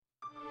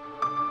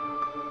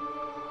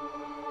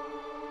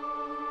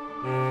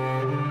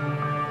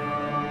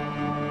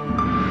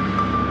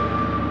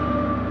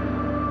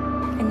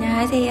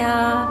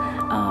안녕하세요.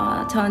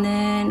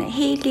 저는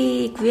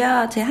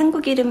헤일리고요. 제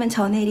한국 이름은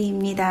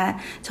전혜리입니다.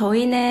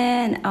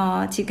 저희는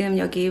지금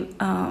여기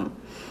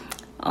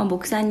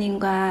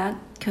목사님과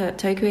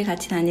저희 교회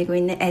같이 다니고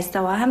있는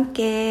에스더와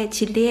함께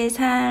진리의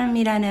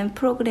삶이라는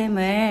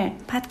프로그램을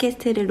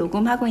팟캐스트를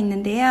녹음하고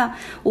있는데요.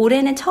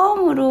 올해는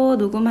처음으로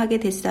녹음하게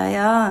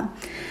됐어요.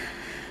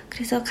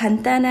 그래서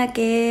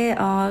간단하게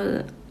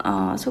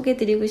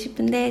소개드리고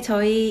싶은데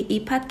저희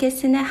이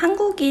팟캐스트는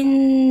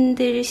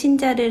한국인들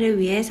신자들을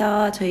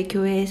위해서 저희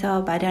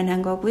교회에서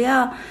마련한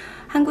거고요.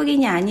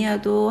 한국인이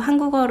아니어도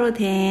한국어로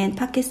된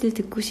팟캐스트를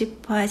듣고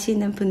싶어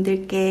하시는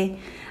분들께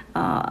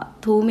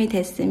도움이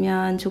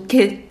됐으면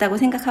좋겠다고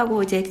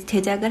생각하고 이제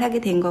제작을 하게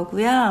된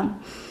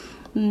거고요.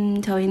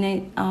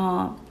 저희는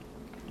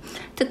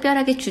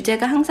특별하게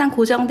주제가 항상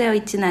고정되어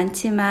있진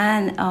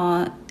않지만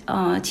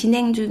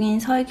진행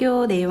중인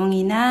설교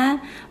내용이나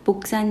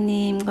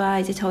목사님과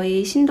이제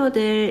저희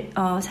신도들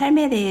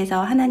삶에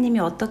대해서 하나님이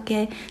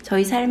어떻게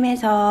저희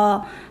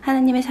삶에서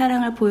하나님의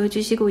사랑을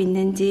보여주시고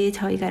있는지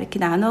저희가 이렇게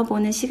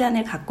나눠보는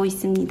시간을 갖고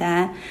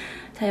있습니다.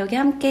 자, 여기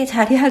함께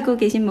자리하고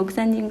계신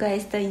목사님과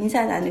에스더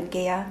인사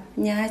나눌게요.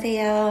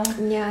 안녕하세요.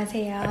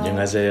 안녕하세요.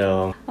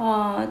 안녕하세요.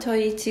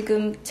 저희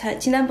지금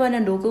지난번에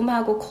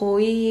녹음하고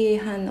거의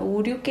한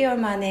 5, 6개월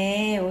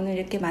만에 오늘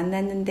이렇게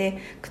만났는데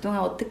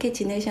그동안 어떻게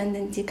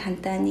지내셨는지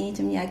간단히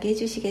좀 이야기해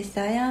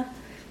주시겠어요?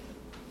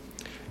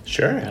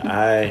 Sure.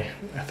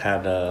 I've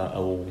had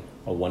a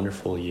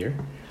wonderful year.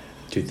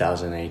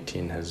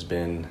 2018 has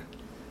been...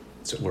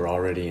 So we're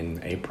already in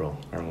April,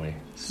 aren't we?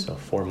 So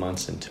 4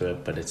 months into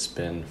it, but it's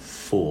been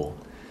full.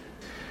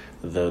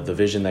 The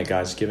vision that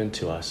God's given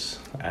to us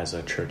as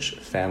a church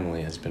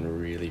family has been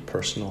really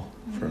personal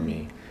for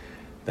me.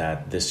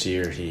 That this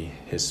year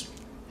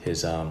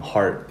his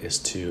heart is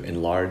to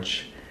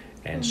enlarge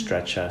and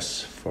stretch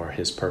us for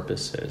His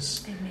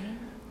purposes,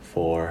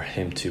 for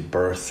Him to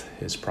birth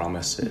His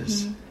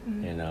promises,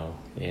 you know,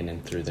 in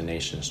and through the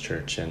nation's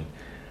church, and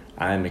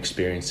I'm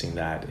experiencing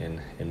that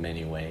in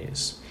many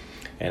ways.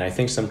 And I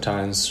think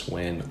sometimes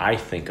when I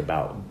think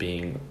about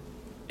being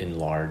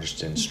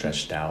enlarged and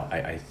stretched out,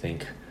 I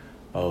think,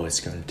 oh, it's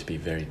going to be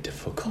very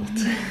difficult.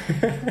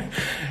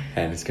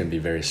 And it's going to be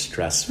very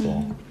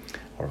stressful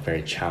or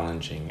very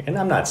challenging. And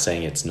I'm not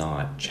saying it's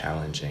not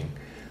challenging,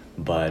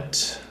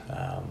 but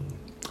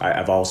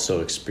I've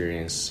also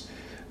experienced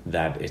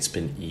that it's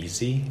been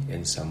easy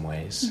in some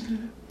ways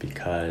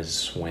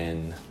because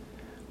when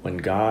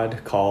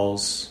God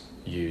calls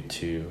you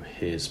to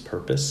His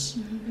purpose,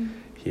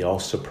 He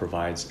also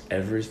provides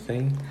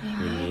everything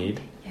you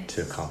need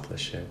to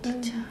accomplish it.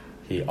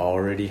 He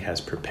already has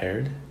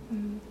prepared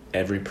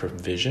every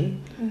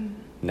provision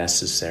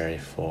necessary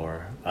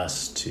for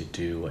us to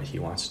do what He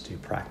wants to do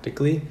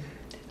practically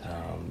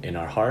in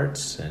our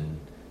hearts and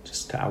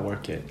just to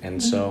outwork it.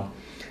 And so,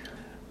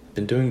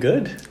 been doing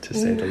good, to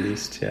say the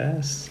least,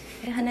 yes.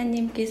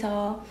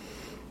 하나님께서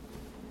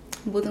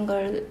모든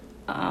걸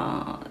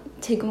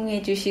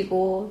제공해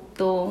주시고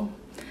또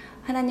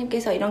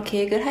하나님께서 이런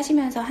계획을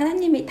하시면서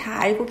하나님이 다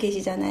알고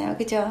계시잖아요.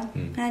 그죠?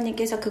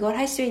 하나님께서 그걸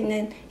할 수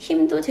있는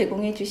힘도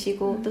제공해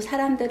주시고 또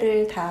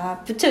사람들을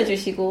다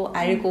붙여주시고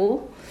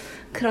알고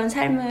그런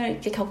삶을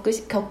이렇게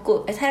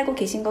겪고 살고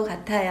계신 것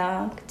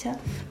같아요. 그렇죠?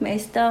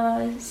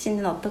 에스더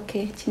씨는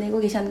어떻게 지내고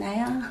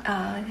계셨나요?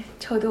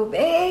 저도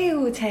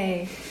매우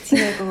잘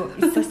지내고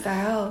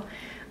있었어요.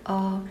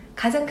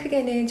 가장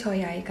크게는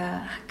저희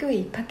아이가 학교에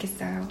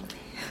입학했어요.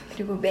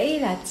 그리고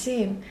매일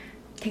아침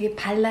되게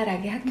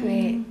발랄하게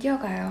학교에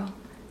뛰어가요.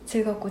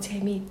 즐겁고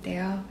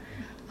재미있대요.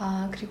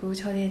 그리고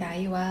저의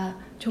나이와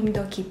좀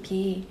더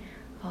깊이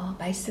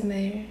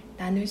말씀을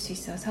나눌 수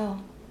있어서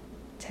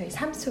저희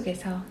삶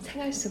속에서,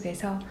 생활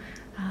속에서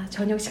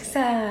저녁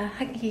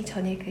식사하기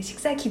전에 그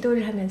식사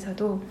기도를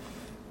하면서도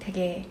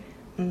되게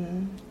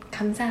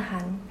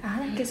감사한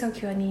하나님께서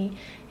귀원이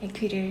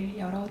귀를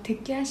열어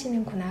듣게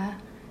하시는구나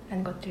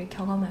라는 것들을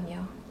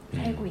경험하며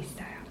살고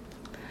있어요.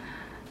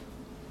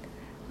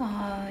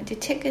 이제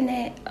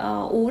최근에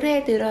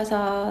올해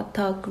들어서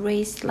The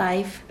Grace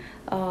Life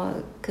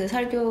그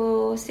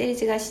설교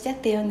시리즈가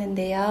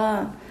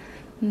시작되었는데요.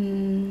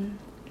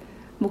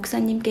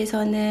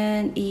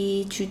 목사님께서는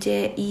이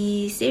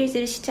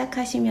시리즈를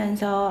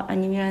시작하시면서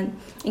아니면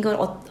이걸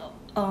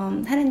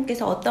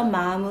하나님께서 어떤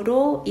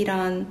마음으로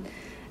이런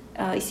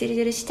이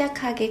시리즈를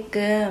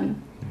시작하게끔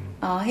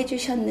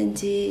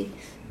해주셨는지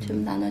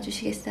좀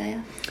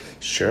나눠주시겠어요?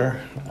 Sure.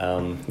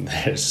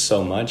 There's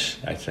so much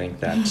I think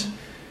that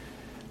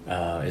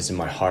is in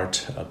my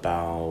heart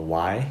about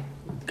why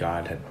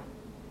God had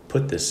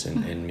put this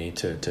in me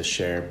to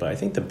share. But I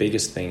think the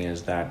biggest thing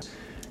is that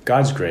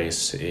God's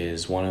grace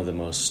is one of the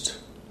most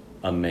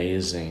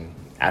amazing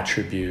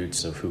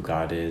attributes of who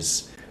God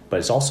is, but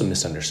it's also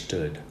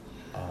misunderstood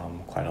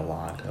quite a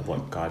lot of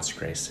what God's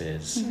grace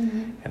is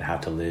and how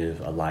to live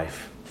a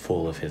life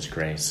full of His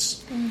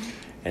grace.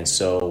 And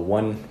so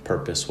one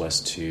purpose was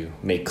to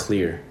make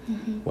clear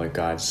what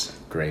God's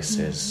grace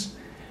is.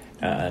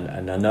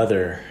 And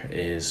another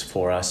is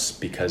for us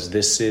because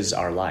this is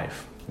our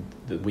life.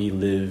 We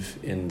live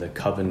in the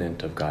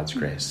covenant of God's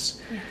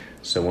grace. Yeah.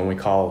 So when we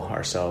call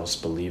ourselves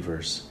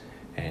believers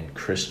and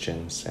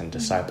Christians and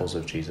disciples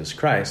of Jesus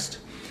Christ,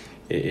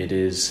 it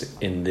is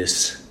in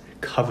this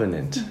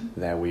covenant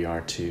that we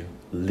are to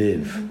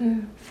live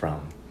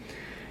from.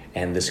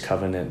 And this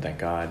covenant that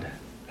God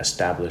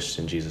established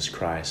in Jesus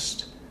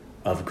Christ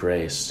of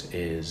grace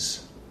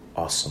is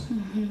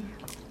awesome.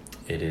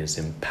 It is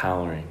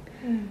empowering,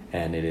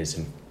 and it is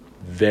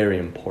very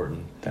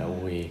important that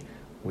we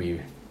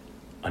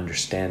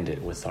understand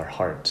it with our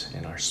heart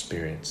and our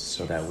spirits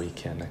so that we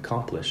can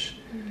accomplish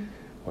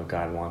what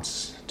God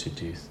wants to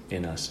do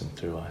in us and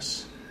through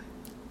us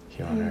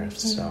here on earth.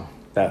 So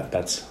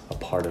that's a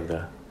part of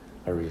a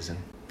reason.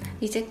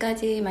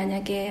 이제까지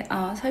만약에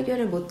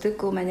설교를 못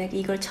듣고 만약에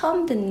이걸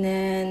처음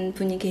듣는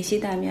분이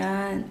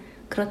계시다면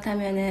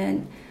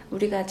그렇다면은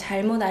우리가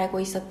잘못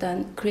알고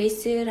있었던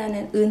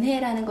그레이스라는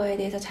은혜라는 거에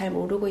대해서 잘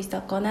모르고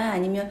있었거나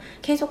아니면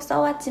계속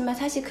써왔지만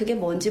사실 그게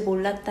뭔지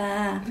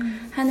몰랐다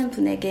하는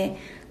분에게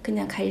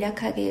그냥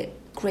간략하게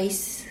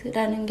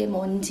그레이스라는 게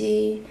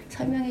뭔지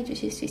설명해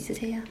주실 수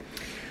있으세요?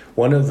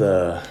 One of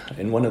the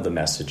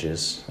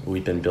messages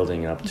we've been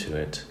building up to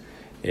it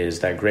is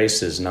that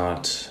grace is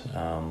not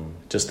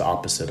just the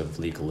opposite of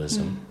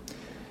legalism.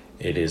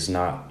 It is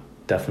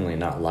definitely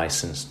not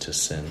licensed to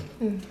sin.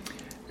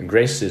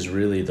 Grace is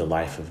really the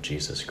life of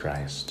Jesus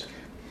Christ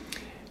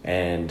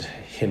and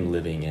Him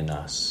living in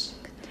us.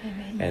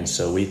 And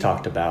so we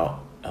talked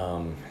about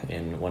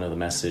in one of the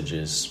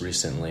messages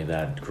recently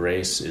that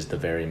grace is the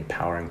very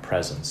empowering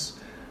presence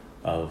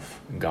of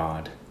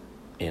God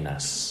in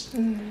us.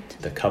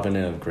 The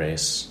covenant of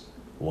grace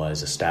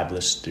was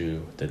established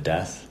through the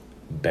death,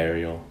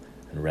 burial,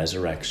 and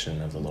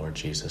resurrection of the Lord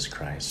Jesus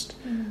Christ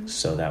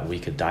so that we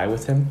could die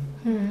with Him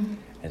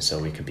and so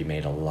we could be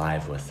made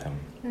alive with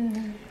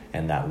Him.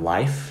 And that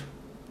life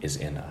is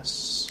in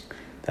us.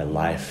 That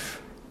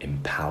life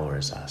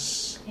empowers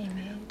us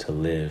to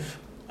live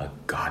a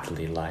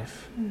godly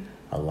life,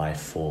 a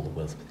life full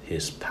with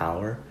His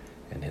power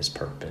and His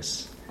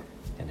purpose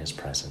and His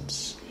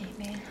presence.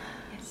 Amen.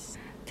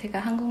 제가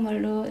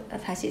한국말로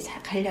다시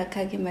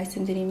간략하게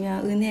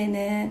말씀드리면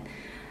은혜는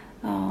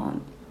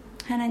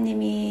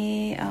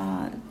하나님이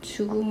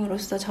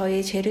죽음으로써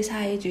저희 죄를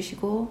사해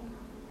주시고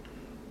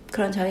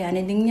그런 저희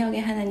안에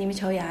능력의 하나님이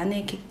저희 안에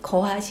이렇게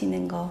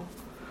거하시는 거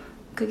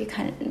그게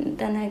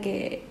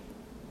간단하게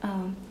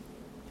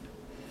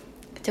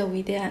그쵸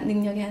위대한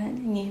능력의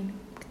하나님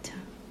그쵸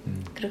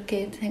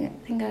그렇게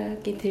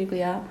생각이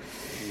들고요.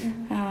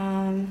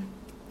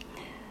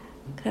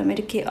 그럼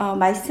이렇게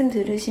말씀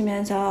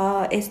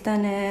들으시면서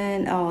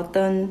에스더는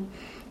어떤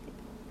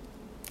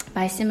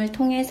말씀을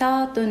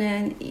통해서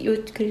또는 요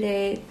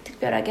근래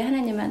특별하게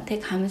하나님한테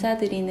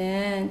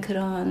감사드리는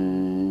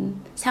그런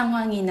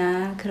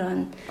상황이나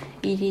그런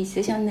일이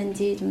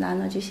있으셨는지 좀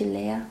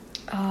나눠주실래요?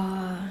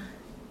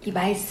 이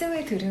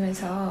말씀을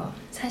들으면서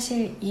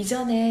사실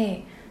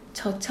이전에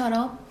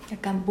저처럼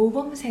약간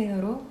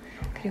모범생으로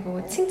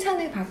그리고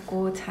칭찬을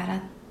받고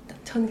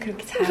전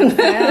그렇게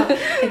자랐어요.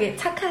 되게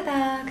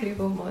착하다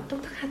그리고 뭐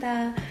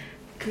똑똑하다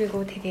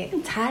그리고 되게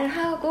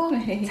잘하고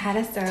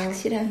자랐어요.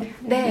 확실한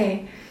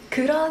네.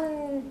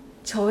 그런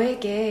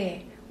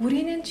저에게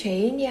우리는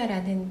죄인이야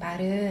라는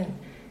말은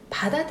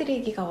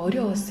받아들이기가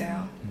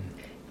어려웠어요.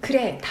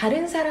 그래,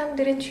 다른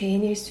사람들은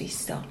죄인일 수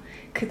있어.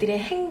 그들의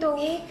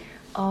행동이,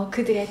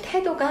 그들의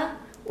태도가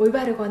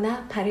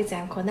올바르거나 바르지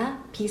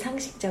않거나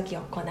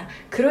비상식적이었거나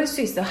그럴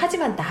수 있어.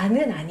 하지만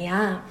나는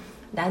아니야.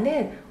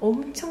 나는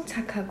엄청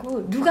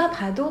착하고 누가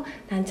봐도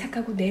난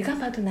착하고 내가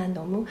봐도 난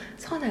너무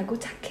선하고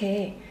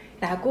착해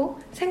라고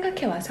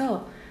생각해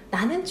와서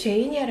나는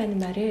죄인이야 라는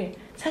말을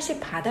사실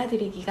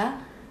받아들이기가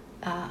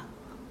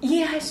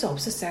이해할 수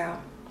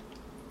없었어요.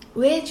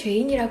 왜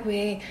죄인이라고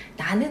해?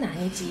 나는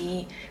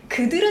아니지.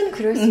 그들은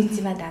그럴 수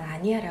있지만 난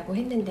아니야 라고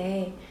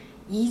했는데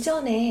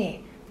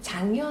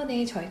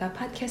작년에 저희가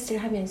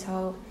팟캐스트를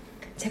하면서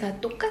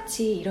제가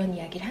똑같이 이런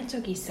이야기를 한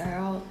적이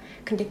있어요.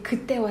 근데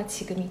그때와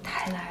지금이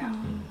달라요.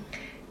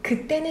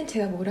 그때는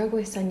제가 뭐라고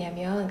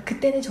했었냐면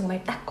그때는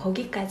정말 딱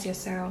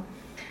거기까지였어요.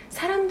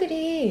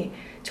 사람들이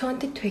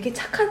저한테 되게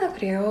착하다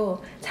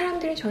그래요.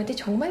 사람들이 저한테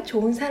정말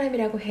좋은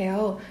사람이라고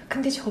해요.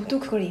 근데 저도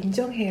그걸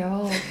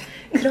인정해요.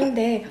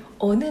 그런데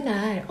어느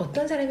날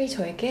어떤 사람이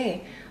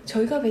저에게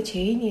저희가 왜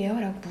죄인이에요?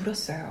 라고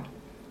물었어요.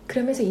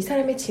 그러면서 이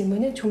사람의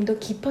질문은 좀 더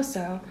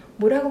깊었어요.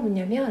 뭐라고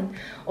묻냐면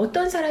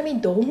어떤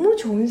사람이 너무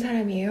좋은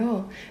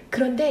사람이에요.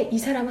 그런데 이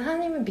사람은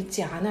하나님을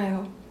믿지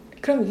않아요.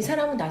 그럼 이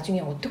사람은 나중에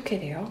어떻게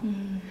돼요?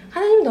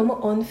 하나님 너무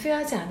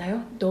unfair하지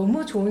않아요?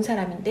 너무 좋은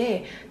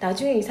사람인데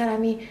나중에 이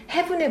사람이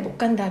헤븐에 못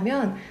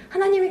간다면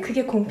하나님이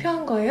그게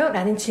공평한 거예요?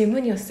 라는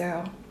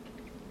질문이었어요.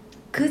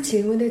 그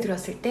질문을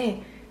들었을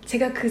때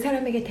제가 그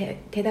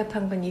사람에게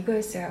대답한 건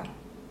이거였어요.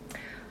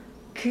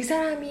 그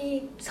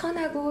사람이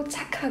선하고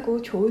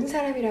착하고 좋은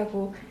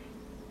사람이라고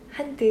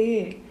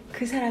한들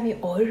그 사람이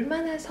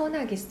얼마나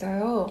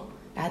선하겠어요?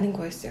 라는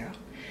거였어요.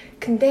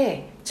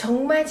 근데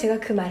정말 제가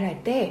그 말을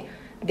할 때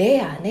내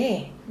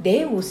안에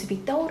내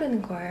모습이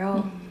떠오르는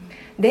거예요.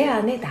 내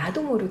안에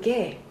나도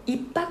모르게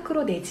입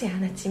밖으로 내지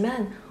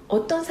않았지만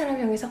어떤 사람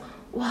향해서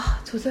와,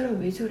 저 사람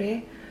왜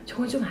저래?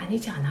 저건 좀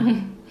아니지 않아?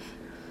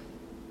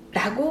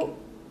 라고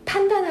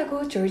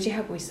판단하고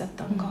조지하고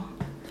있었던 거.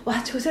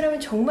 와, 저 사람은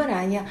정말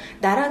아니야.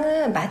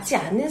 나랑은 맞지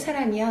않는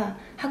사람이야.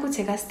 하고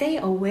제가 stay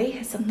away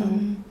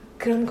했었던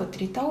그런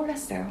것들이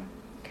떠올랐어요.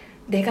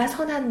 내가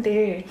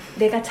선한들,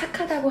 내가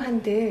착하다고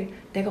한들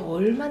내가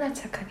얼마나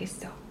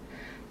착하겠어.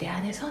 내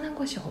안에 선한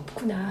것이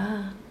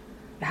없구나.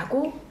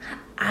 라고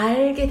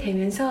알게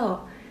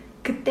되면서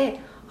그때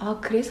아,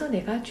 그래서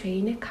내가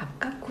죄인에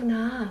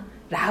가깝구나.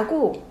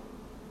 라고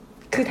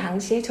그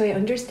당시에 저의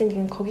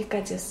understanding은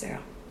거기까지였어요.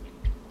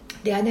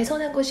 내 안에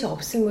선한 것이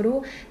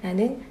없으므로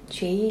나는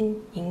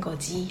죄인인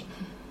거지.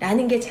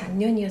 라는 게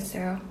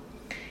작년이었어요.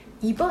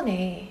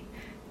 이번에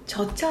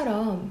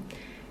저처럼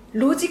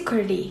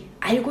로지컬리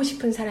알고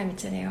싶은 사람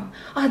있잖아요.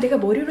 아, 내가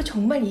머리로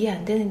정말 이해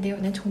안 되는데요.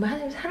 난 정말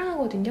하나님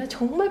사랑하거든요.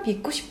 정말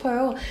믿고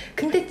싶어요.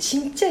 근데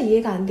진짜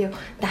이해가 안 돼요.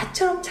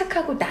 나처럼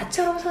착하고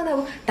나처럼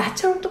선하고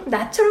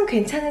나처럼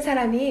괜찮은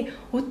사람이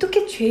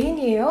어떻게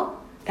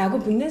죄인이에요? 라고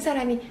묻는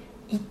사람이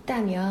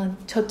있다면,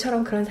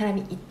 저처럼 그런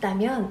사람이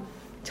있다면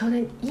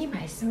저는 이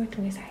말씀을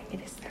통해서 알게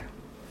됐어요.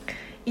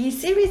 이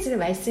시리즈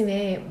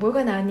말씀에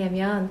뭐가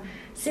나왔냐면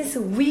Since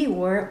we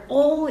were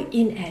all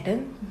in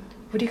Adam,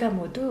 우리가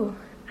모두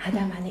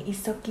아담 안에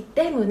있었기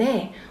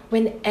때문에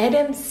When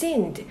Adam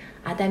sinned,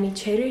 아담이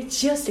죄를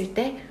지었을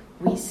때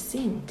We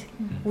sinned,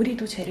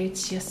 우리도 죄를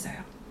지었어요.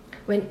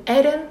 When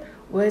Adam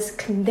was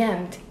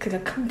condemned, 그가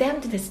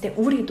condemned 됐을 때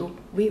우리도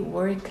We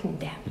were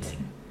condemned.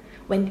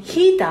 When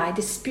he died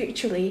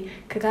spiritually,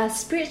 그가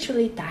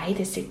spiritually die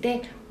됐을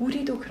때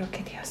우리도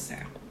그렇게 되었어요.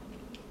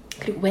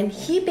 그리고 when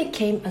he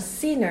became a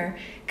sinner,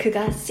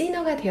 그가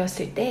sinner가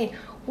되었을 때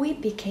we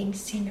became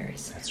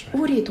sinners. That's right.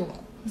 우리도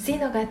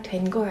sinner가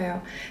된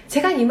거예요.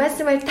 제가 이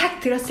말씀을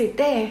딱 들었을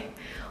때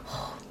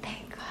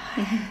thank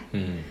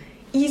God.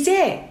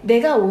 이제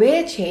내가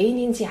왜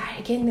죄인인지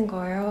알겠는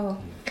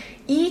거예요.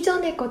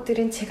 이전의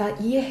것들은 제가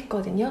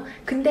이해했거든요.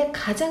 근데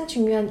가장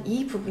중요한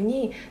이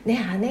부분이 내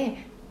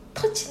안에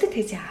터치도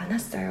되지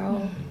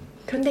않았어요.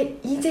 그런데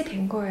이제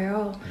된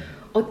거예요.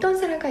 어떤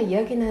사람과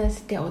이야기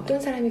나눴을 때 어떤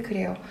사람이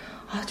그래요.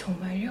 아,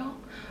 정말요?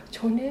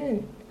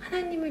 저는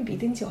하나님을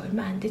믿은 지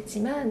얼마 안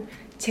됐지만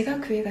제가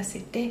교회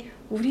갔을 때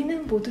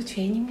우리는 모두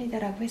죄인입니다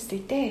라고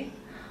했을 때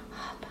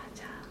아,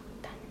 맞아,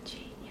 난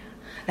죄인이야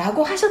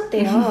라고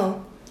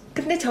하셨대요.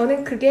 근데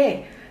저는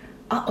그게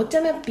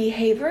어쩌면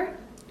behavior,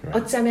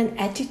 어쩌면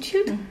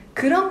attitude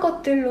그런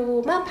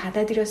것들로만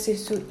받아들였을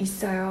수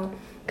있어요.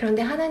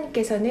 그런데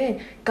하나님께서는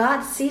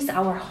God sees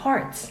our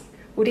hearts,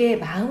 우리의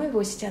마음을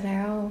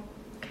보시잖아요.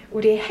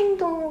 우리의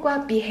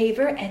행동과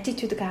behavior,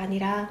 attitude가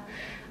아니라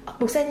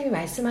목사님이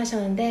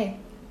말씀하셨는데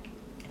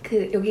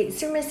여기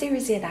sermon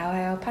series에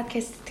나와요.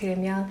 팟캐스트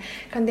들으면.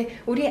 그런데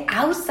우리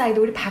outside,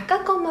 우리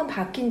바깥 것만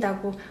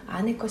바뀐다고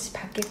안의 것이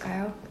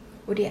바뀔까요?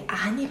 우리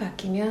안이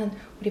바뀌면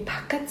우리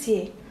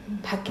바깥이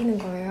바뀌는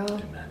거예요.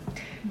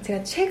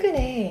 제가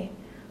최근에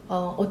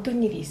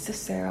어떤 일이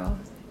있었어요.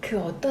 그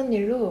어떤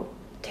일로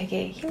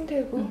되게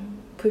힘들고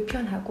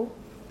불편하고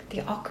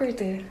되게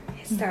awkward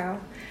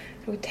했어요.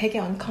 그리고 되게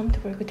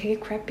uncomfortable, 되게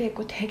crappy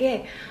했고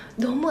되게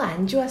너무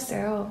안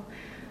좋았어요.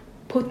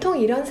 보통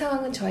이런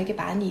상황은 저에게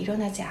많이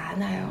일어나지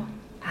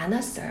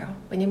않았어요.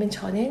 왜냐면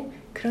저는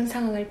그런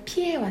상황을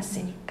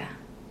피해왔으니까.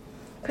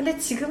 근데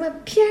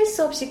지금은 피할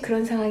수 없이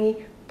그런 상황이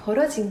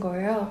벌어진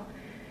거예요.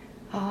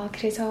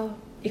 그래서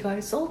이걸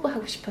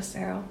solve하고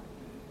싶었어요.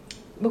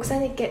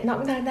 목사님께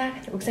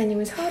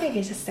목사님은 서울에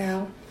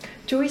계셨어요.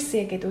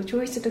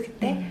 조이스도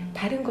그때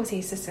다른 곳에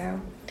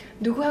있었어요.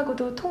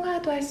 누구하고도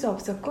통화도 할 수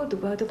없었고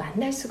누구하고도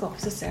만날 수가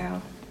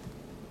없었어요.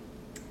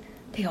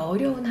 되게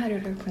어려운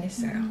하루를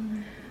보냈어요.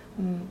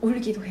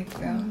 울기도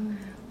했고요.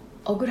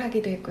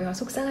 억울하기도 했고요.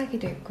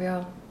 속상하기도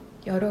했고요.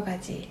 여러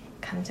가지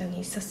감정이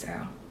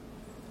있었어요.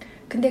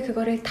 근데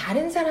그거를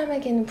다른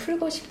사람에게는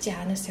풀고 싶지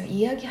않았어요.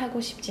 이야기하고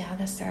싶지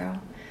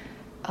않았어요.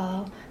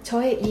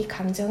 저의 이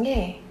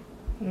감정에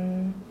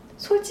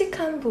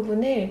솔직한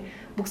부분을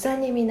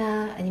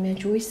목사님이나 아니면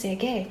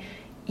조이스에게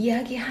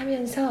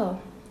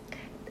이야기하면서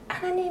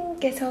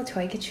하나님께서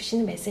저에게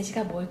주시는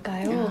메시지가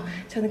뭘까요?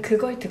 저는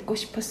그걸 듣고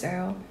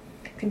싶었어요.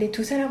 근데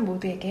두 사람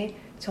모두에게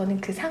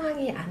저는 그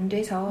상황이 안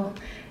돼서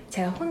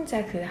제가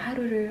혼자 그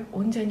하루를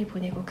온전히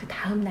보내고 그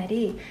다음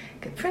날이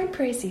그 Prime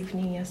Praise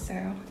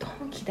Evening이었어요.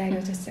 너무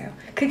기다려졌어요.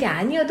 그게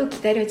아니어도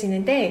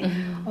기다려지는데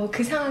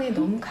그 상황에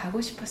너무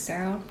가고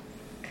싶었어요.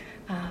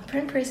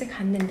 Prime Praise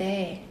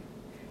갔는데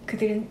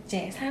그들은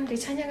이제 사람들이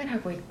찬양을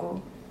하고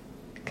있고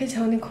그래서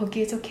저는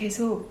거기에서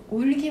계속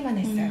울기만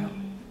했어요.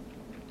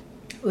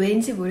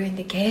 왠지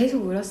모르겠는데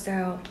계속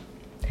울었어요.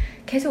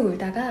 계속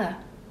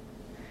울다가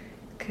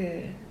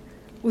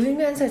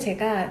울면서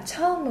제가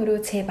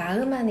처음으로 제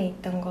마음 안에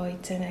있던 거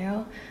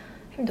있잖아요.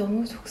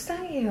 너무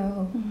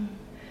속상해요.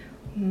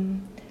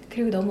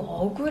 그리고 너무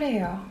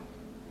억울해요.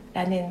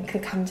 라는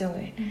그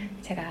감정을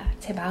제가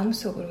제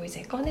마음속으로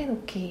이제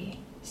꺼내놓기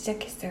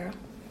시작했어요.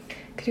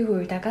 그리고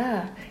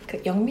울다가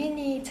그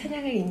영민이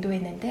찬양을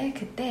인도했는데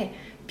그때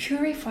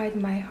Purified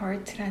My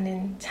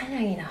Heart라는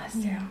찬양이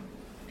나왔어요.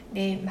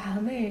 내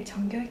마음을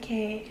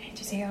정결케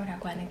해주세요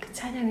라고 하는 그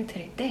찬양을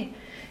들을 때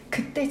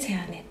그때 제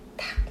안에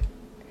딱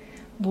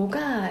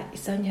뭐가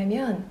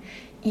있었냐면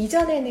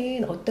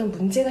이전에는 어떤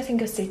문제가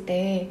생겼을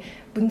때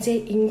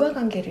문제의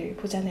인과관계를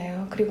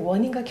보잖아요. 그리고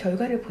원인과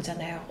결과를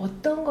보잖아요.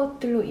 어떤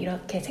것들로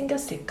이렇게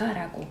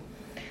생겼을까라고.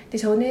 근데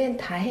저는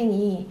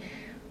다행히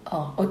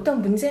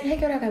어떤 문제를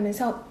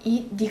해결해가면서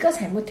네가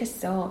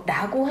잘못했어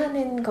라고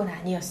하는 건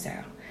아니었어요.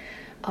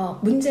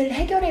 문제를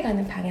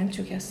해결해가는 방향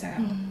쪽이었어요.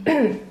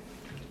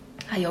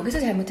 여기서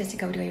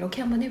잘못했으니까 우리가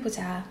이렇게 한번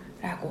해보자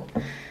라고,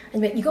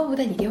 아니면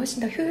이거보단 이게 훨씬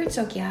더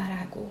효율적이야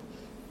라고.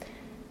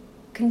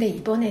 근데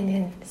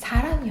이번에는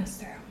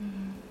사람이었어요.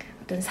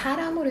 어떤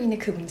사람으로 인해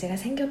그 문제가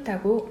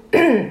생겼다고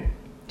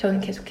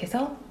저는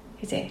계속해서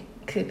이제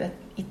그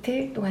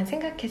이틀 동안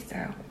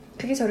생각했어요.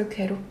 그게 저를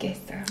괴롭게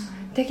했어요.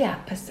 되게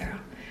아팠어요.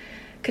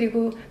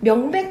 그리고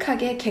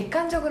명백하게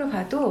객관적으로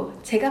봐도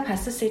제가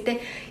봤었을 때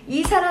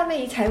이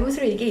사람의 이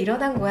잘못으로 이게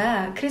일어난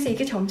거야. 그래서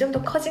이게 점점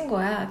더 커진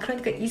거야.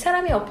 그러니까 이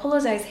사람이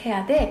apologize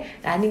해야 돼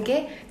라는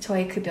게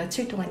저의 그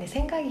며칠 동안의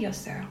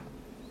생각이었어요.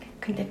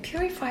 근데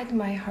Purified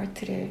My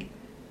Heart를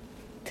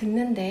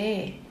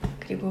듣는데,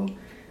 그리고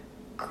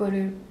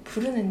그거를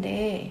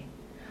부르는데,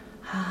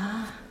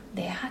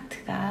 내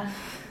하트가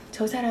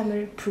저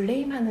사람을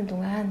블레임하는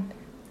동안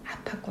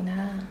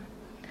아팠구나.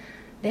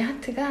 내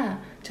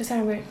하트가 저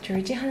사람을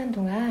저지하는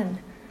동안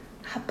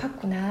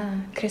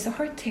아팠구나. 그래서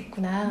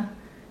hurt했구나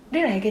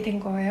를 알게 된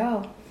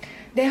거예요.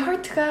 내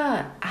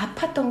하트가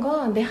아팠던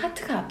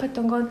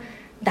건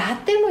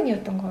나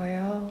때문이었던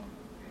거예요.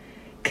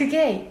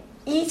 그게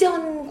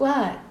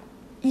이전과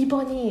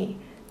이번이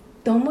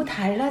너무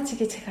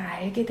달라지게 제가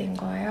알게 된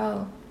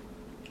거예요.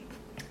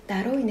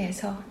 나로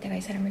인해서 내가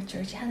이 사람을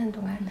저지하는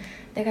동안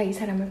내가 이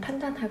사람을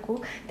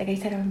판단하고 내가 이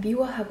사람을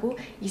미워하고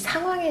이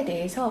상황에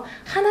대해서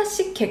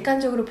하나씩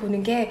객관적으로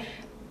보는 게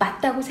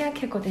맞다고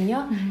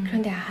생각했거든요.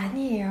 그런데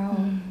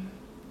아니에요.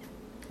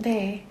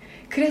 네,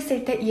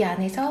 그랬을 때 이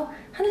안에서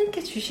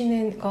하나님께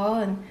주시는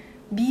건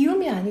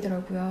미움이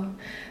아니더라고요.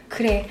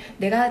 그래,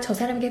 내가 저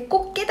사람에게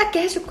꼭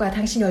깨닫게 해줄 거야.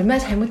 당신이 얼마나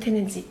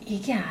잘못했는지.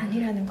 이게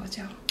아니라는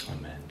거죠.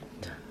 아멘.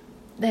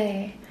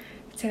 네,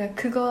 제가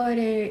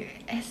그거를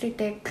했을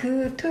때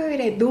그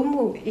토요일에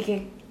너무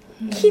이게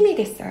힘이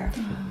됐어요.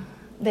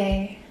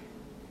 네,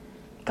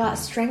 God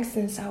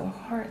strengthens our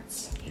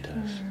hearts. He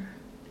does.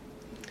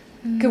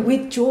 그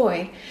with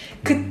joy.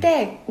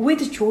 그때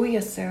with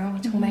joy였어요.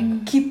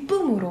 정말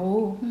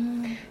기쁨으로.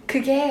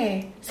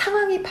 그게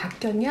상황이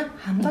바뀌었냐?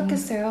 안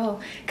바뀌었어요.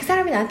 그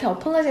사람이 나한테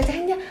apologize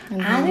했냐?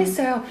 안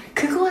했어요.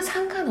 그거와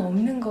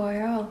상관없는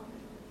거예요.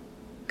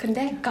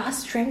 근데 God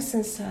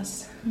strengthens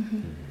us.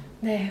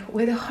 네,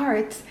 with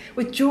heart,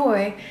 with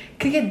joy.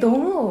 그게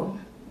너무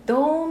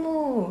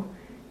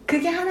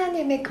그게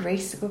하나님의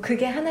grace고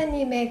그게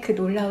하나님의 그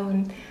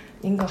놀라운인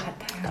것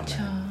같아요.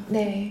 그렇죠.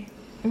 네.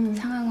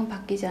 상황은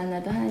바뀌지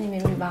않아도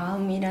하나님의 우리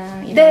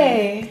마음이랑 이런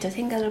네. 그쵸,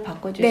 생각을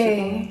바꿔주시고.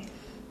 네.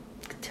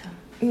 그쵸.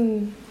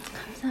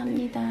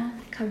 감사합니다.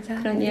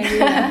 그런 이야기를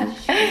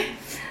나눠주시고.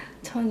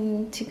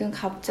 전 지금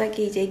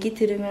갑자기 이제 얘기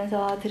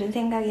들으면서 들은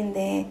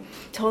생각인데,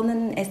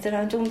 저는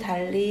에스더랑 좀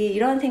달리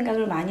이런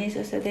생각을 많이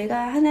했었어요.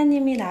 내가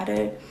하나님이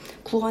나를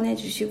구원해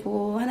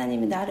주시고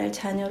하나님이 나를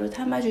자녀로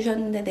삼아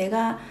주셨는데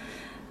내가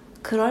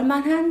그럴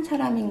만한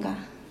사람인가?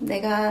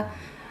 내가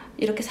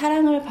이렇게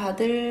사랑을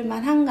받을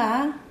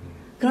만한가?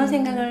 그런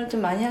생각을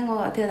좀 많이 한 것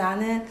같아요.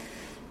 나는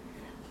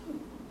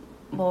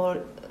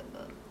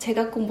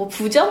제가 꼭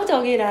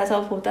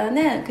부정적이라서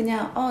보다는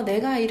그냥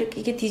내가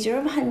이게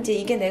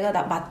deserve한지, 이게 내가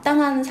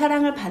마땅한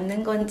사랑을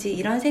받는 건지,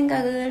 이런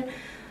생각을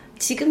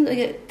지금도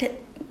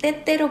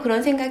때때로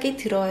그런 생각이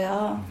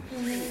들어요.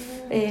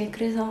 네,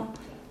 그래서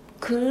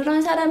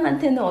그런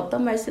사람한테는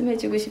어떤 말씀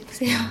해주고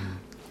싶으세요?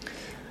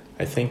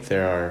 I think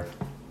there are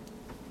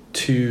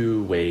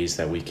two ways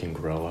that we can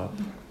grow up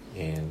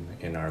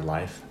in our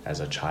life as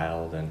a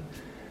child and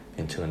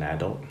into an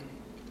adult.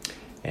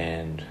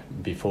 And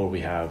before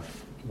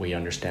we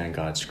understand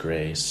God's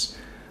grace,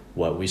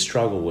 what we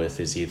struggle with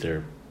is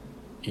either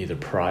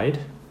pride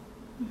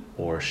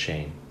or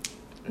shame.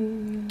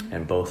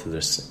 And both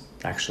are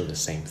actually the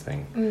same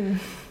thing.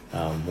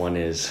 One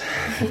is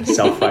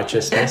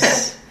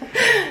self-righteousness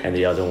and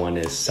the other one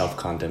is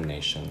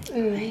self-condemnation,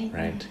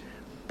 right?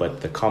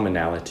 But the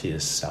commonality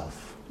is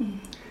self.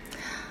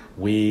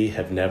 We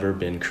have never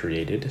been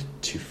created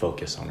to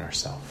focus on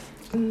ourselves,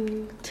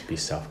 to be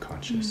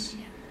self-conscious.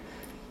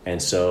 And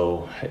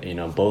so,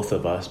 both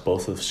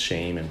of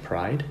shame and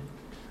pride,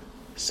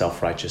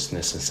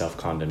 self-righteousness and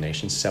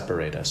self-condemnation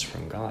separate us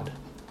from God,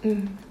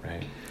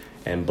 right?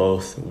 And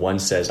one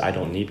says, I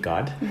don't need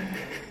God.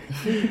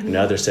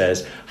 Another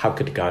says, how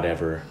could God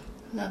ever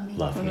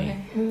love me?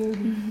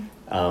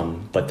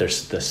 But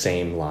there's the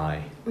same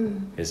lie,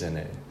 isn't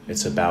it?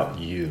 It's about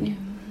you.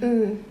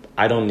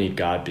 I don't need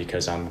God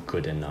because I'm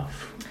good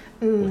enough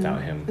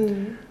without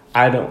Him.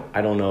 I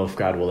don't know if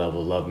God will ever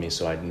love me,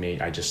 so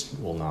I just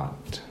will not,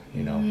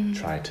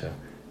 try to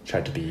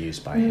try to be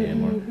used by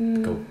him or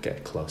go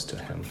get close to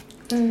him.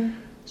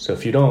 So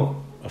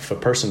if a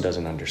person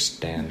doesn't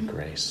understand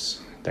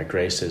grace, that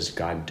grace is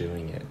God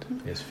doing it.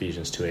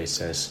 Ephesians 2:8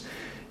 says,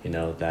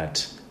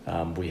 that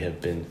we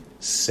have been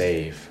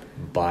saved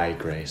by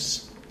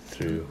grace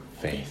through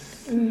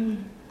faith.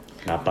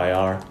 Not by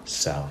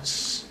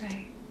ourselves,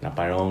 right. Not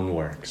by our own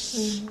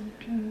works,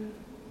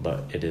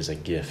 but it is a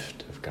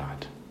gift of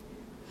God.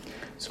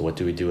 So what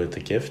do we do with the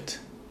gift?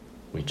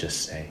 We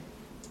just say,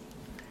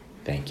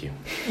 thank you.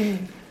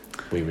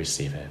 We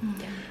receive it.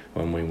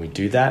 When we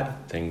do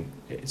that, then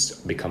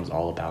it becomes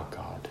all about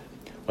God.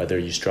 Whether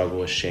you struggle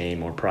with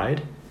shame or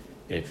pride,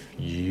 if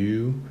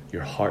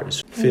your heart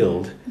is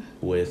filled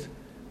with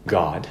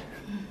God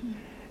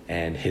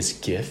and his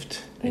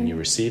gift, and you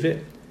receive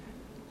it,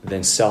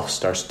 then self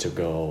starts to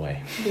go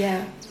away.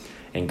 Yeah.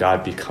 And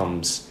God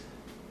becomes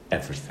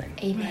everything.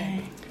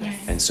 Amen.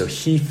 Yes. And so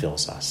he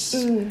fills us.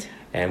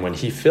 And when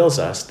he fills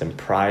us, then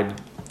pride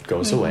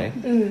goes away.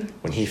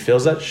 When he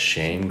fills us,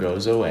 shame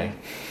goes away.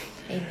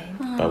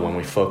 Amen. But when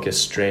we focus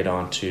straight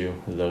onto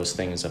those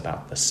things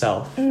about the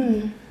self,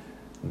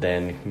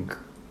 then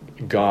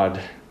God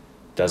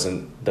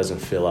doesn't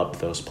fill up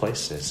those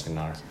places in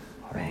our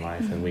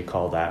life. And we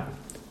call that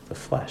the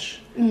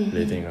flesh,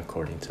 living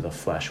according to the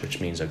flesh, which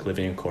means like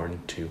living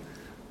according to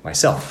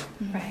myself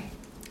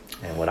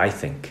and what I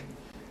think.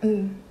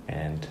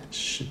 And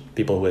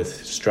people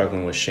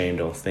struggling with shame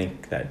don't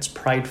think that it's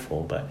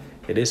prideful, but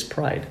it is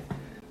pride.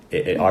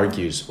 It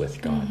argues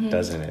with God,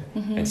 doesn't it?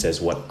 And says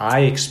what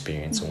I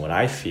experience and what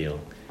I feel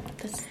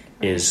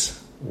is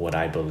what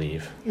I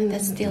believe.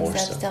 That's still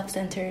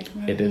self-centered.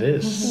 It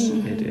is.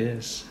 It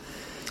is.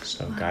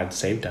 So God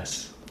saved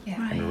us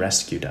and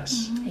rescued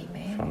us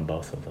from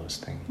both of those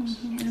things.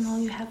 And all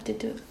you have to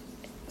do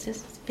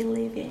just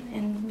believe it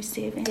and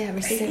receive it. Yeah,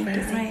 receive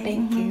it.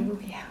 Thank you.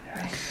 Yeah,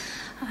 right.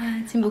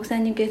 지금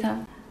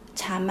목사님께서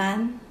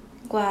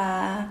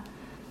자만과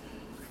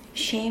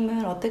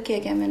shame을 어떻게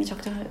얘기하면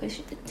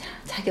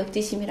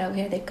자격지심이라고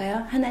해야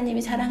될까요?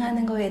 하나님이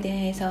사랑하는 거에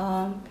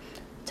대해서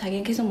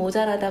자기는 계속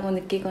모자라다고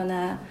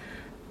느끼거나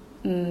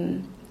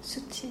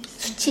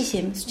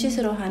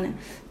수치스러워하는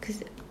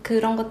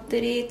그런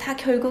것들이 다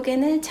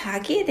결국에는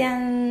자기에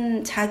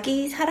대한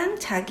자기 사랑,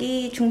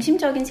 자기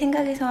중심적인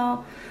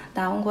생각에서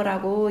나온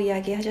거라고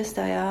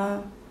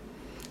이야기하셨어요.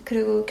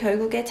 그리고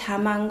결국에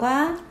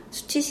자만과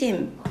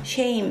수치심,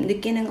 shame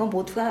느끼는 건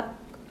모두가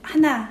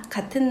하나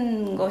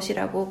같은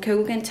것이라고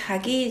결국엔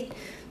자기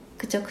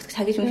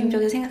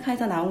중심적으로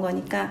생각해서 나온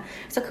거니까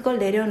그래서 그걸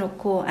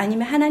내려놓고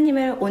아니면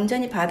하나님을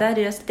온전히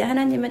받아들였을 때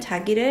하나님은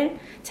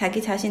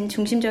자기 자신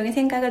중심적인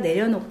생각을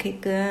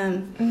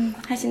내려놓게끔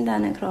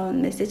하신다는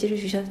그런 메시지를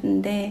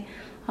주셨는데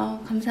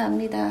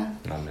감사합니다.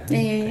 아멘.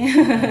 네.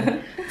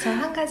 저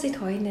한 가지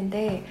더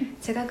있는데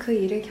제가 그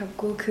일을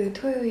겪고 그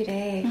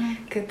토요일에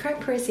그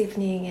Purpose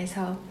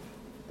Evening에서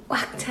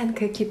꽉 찬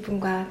그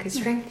기쁨과 그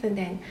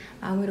strengthened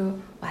마음으로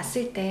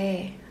왔을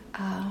때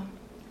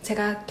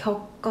제가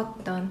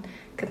겪었던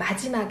그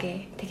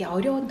마지막에 되게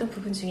어려웠던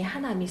부분 중에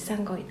하나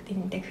미스한 거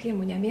있는데 그게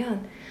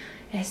뭐냐면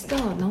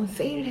에스더 넌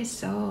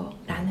fail했어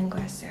라는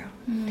거였어요.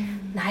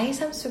 나의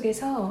삶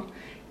속에서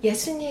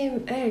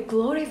예수님을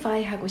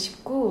glorify 하고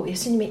싶고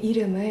예수님의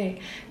이름을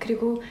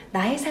그리고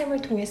나의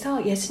삶을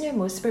통해서 예수님의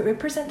모습을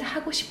represent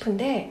하고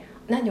싶은데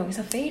난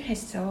여기서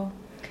fail했어.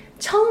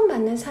 처음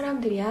만난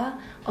사람들이야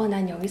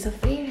난 여기서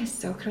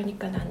fail했어.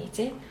 그러니까 난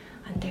이제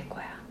안 될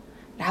거야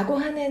라고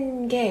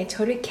하는 게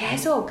저를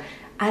계속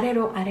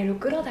아래로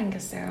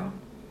끌어당겼어요.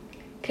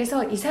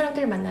 그래서 이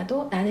사람들을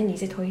만나도 나는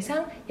이제 더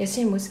이상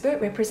예수님 모습을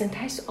represent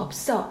할 수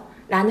없어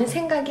라는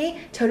생각이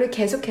저를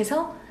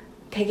계속해서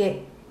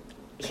되게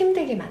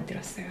힘들게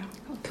만들었어요.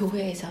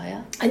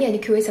 교회에서요?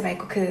 아니 교회에서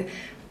말고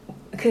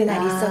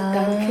그날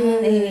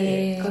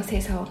있었던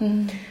그것에서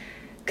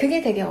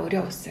그게 되게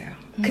어려웠어요.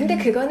 근데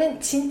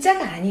그거는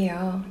진짜가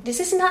아니에요.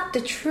 This is not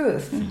the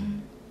truth.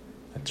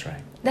 That's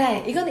right.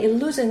 네, 이건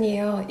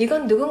illusion이에요.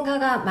 이건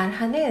누군가가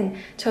말하는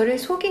저를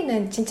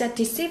속이는 진짜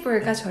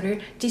deceiver가 저를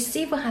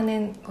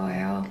deceive하는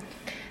거예요.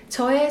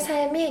 저의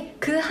삶이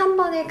그 한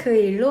번의 그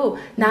일로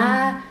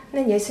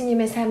나는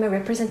예수님의 삶을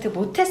represent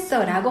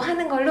못했어 라고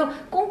하는 걸로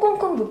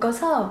꽁꽁꽁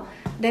묶어서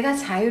내가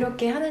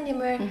자유롭게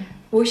하나님을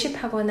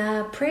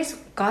worship하거나 praise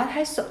God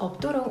할 수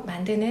없도록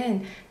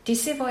만드는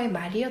deceiver의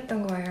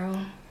말이었던 거예요.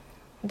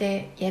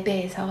 근데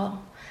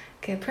예배에서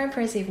그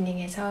Purpose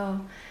Evening에서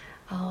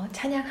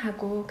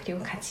찬양하고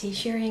그리고 같이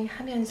sharing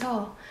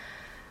하면서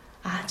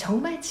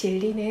정말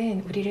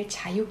진리는 우리를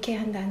자유케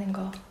한다는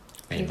거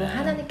그리고 Amen.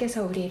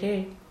 하나님께서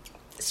우리를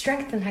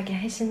strengthen 하게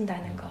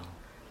하신다는 거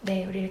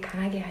네, 우리를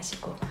강하게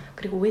하시고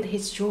그리고 with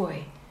his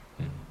joy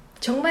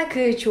정말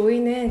그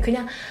joy는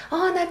그냥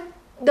나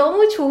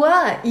너무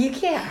좋아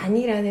이게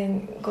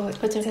아니라는 거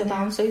그렇죠. 그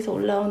마음속에서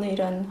올라오는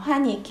이런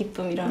환희,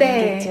 기쁨 이런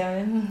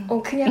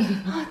거겠죠. 그냥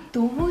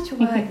너무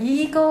좋아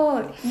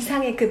이거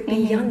이상의 그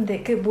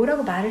beyond 그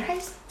뭐라고 말을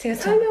제가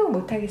설명을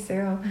못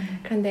하겠어요.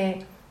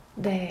 그런데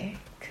네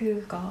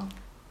그거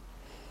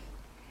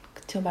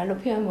그쵸, 말로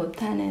표현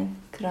못하는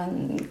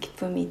그런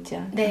기쁨이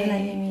있죠. 네.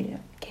 하나님이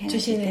이렇게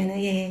주시는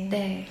때는, 예.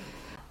 네.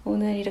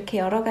 오늘 이렇게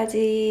여러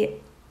가지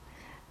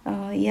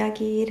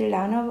이야기를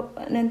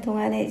나누는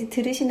동안에 이제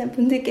들으시는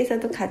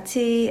분들께서도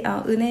같이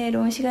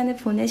은혜로운 시간을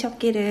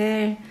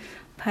보내셨기를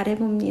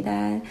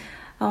바라봅니다.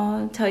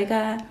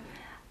 저희가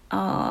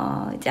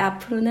이제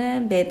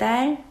앞으로는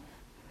매달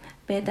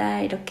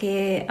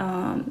이렇게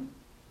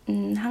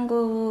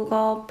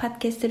한국어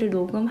팟캐스트를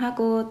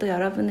녹음하고 또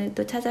여러분을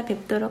또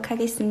찾아뵙도록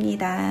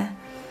하겠습니다.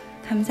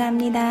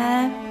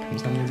 감사합니다.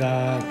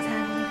 감사합니다.